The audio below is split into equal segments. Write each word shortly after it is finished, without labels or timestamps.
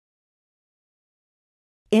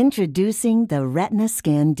Introducing the Retina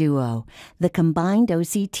Scan Duo, the combined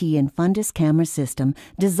OCT and Fundus camera system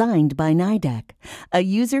designed by NIDEK, a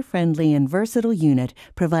user-friendly and versatile unit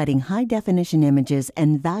providing high-definition images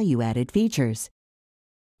and value-added features.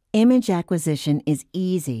 Image acquisition is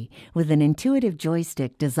easy with an intuitive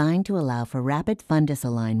joystick designed to allow for rapid fundus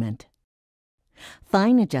alignment.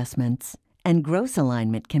 Fine adjustments and gross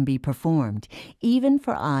alignment can be performed, even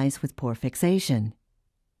for eyes with poor fixation.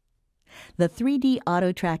 The 3D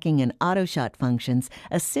auto-tracking and auto-shot functions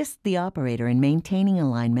assist the operator in maintaining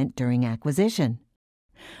alignment during acquisition.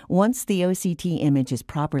 Once the OCT image is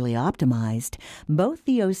properly optimized, both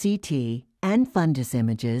the OCT and fundus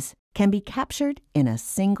images can be captured in a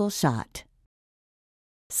single shot.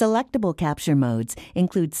 Selectable capture modes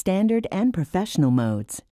include standard and professional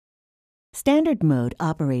modes. Standard mode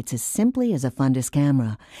operates as simply as a fundus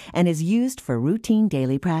camera and is used for routine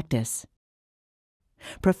daily practice.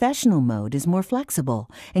 Professional mode is more flexible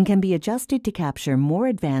and can be adjusted to capture more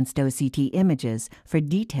advanced OCT images for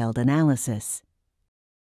detailed analysis.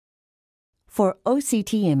 For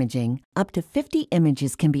OCT imaging, up to 50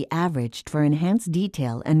 images can be averaged for enhanced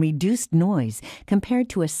detail and reduced noise compared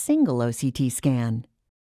to a single OCT scan.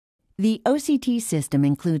 The OCT system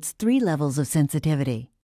includes 3 levels of sensitivity.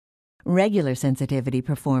 Regular sensitivity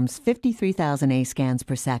performs 53,000 A scans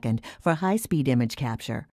per second for high-speed image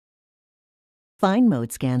capture. Fine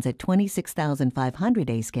mode scans at 26,500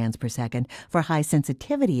 A scans per second for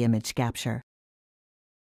high-sensitivity image capture.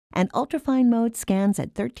 And ultrafine mode scans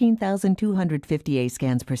at 13,250 A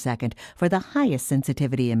scans per second for the highest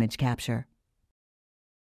sensitivity image capture.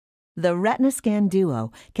 The Retina Scan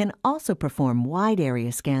Duo can also perform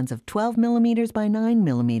wide-area scans of 12 mm by 9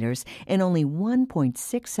 mm in only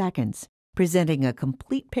 1.6 seconds, presenting a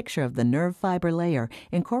complete picture of the nerve fiber layer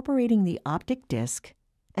incorporating the optic disc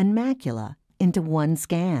and macula into one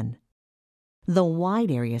scan. The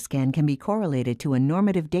wide-area scan can be correlated to a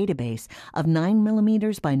normative database of 9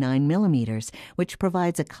 mm by 9 mm, which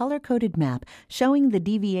provides a color-coded map showing the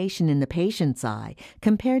deviation in the patient's eye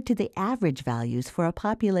compared to the average values for a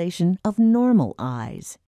population of normal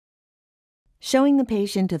eyes. Showing the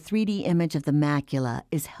patient a 3D image of the macula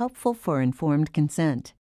is helpful for informed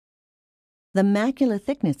consent. The macula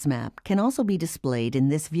thickness map can also be displayed in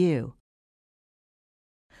this view.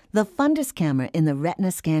 The fundus camera in the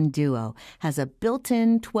Retina Scan Duo has a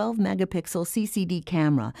built-in 12-megapixel CCD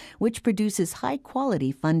camera which produces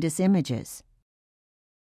high-quality fundus images.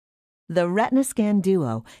 The Retina Scan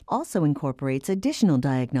Duo also incorporates additional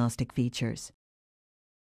diagnostic features.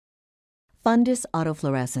 Fundus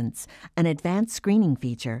Autofluorescence, an advanced screening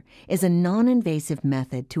feature, is a non-invasive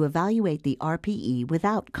method to evaluate the RPE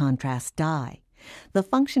without contrast dye. The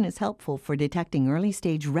function is helpful for detecting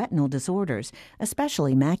early-stage retinal disorders,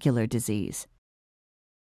 especially macular disease.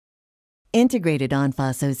 Integrated En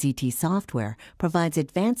Face OCT software provides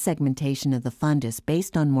advanced segmentation of the fundus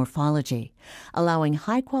based on morphology, allowing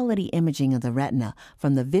high-quality imaging of the retina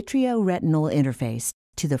from the vitreoretinal interface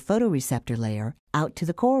to the photoreceptor layer out to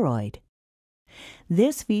the choroid.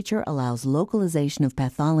 This feature allows localization of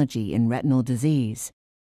pathology in retinal disease.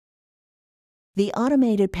 The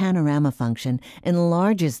automated panorama function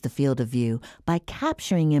enlarges the field of view by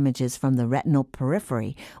capturing images from the retinal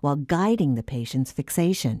periphery while guiding the patient's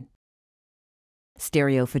fixation.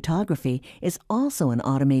 Stereophotography is also an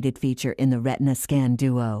automated feature in the Retina Scan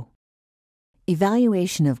Duo.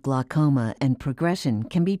 Evaluation of glaucoma and progression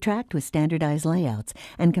can be tracked with standardized layouts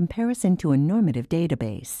and comparison to a normative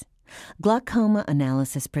database. Glaucoma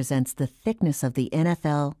analysis presents the thickness of the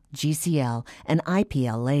NFL, GCL, and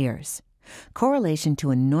IPL layers. Correlation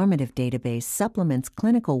to a normative database supplements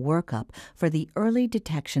clinical workup for the early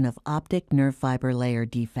detection of optic nerve fiber layer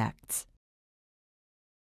defects.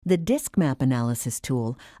 The disc map analysis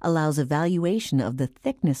tool allows evaluation of the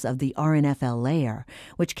thickness of the RNFL layer,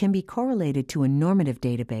 which can be correlated to a normative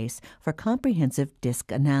database for comprehensive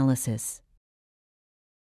disc analysis.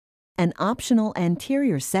 An optional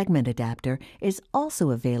anterior segment adapter is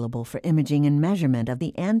also available for imaging and measurement of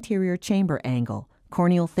the anterior chamber angle,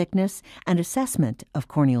 corneal thickness, and assessment of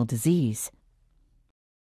corneal disease.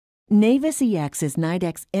 Navis EX is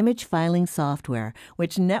NIDEK's image filing software,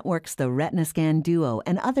 which networks the Retina Scan Duo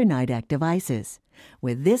and other NIDEK devices.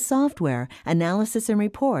 With this software, analysis and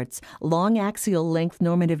reports, long axial length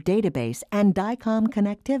normative database, and DICOM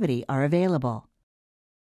connectivity are available.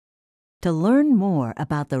 To learn more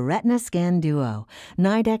about the Retina Scan Duo,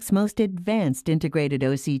 NIDEK's most advanced integrated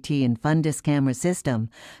OCT and fundus camera system,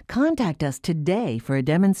 contact us today for a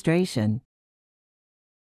demonstration.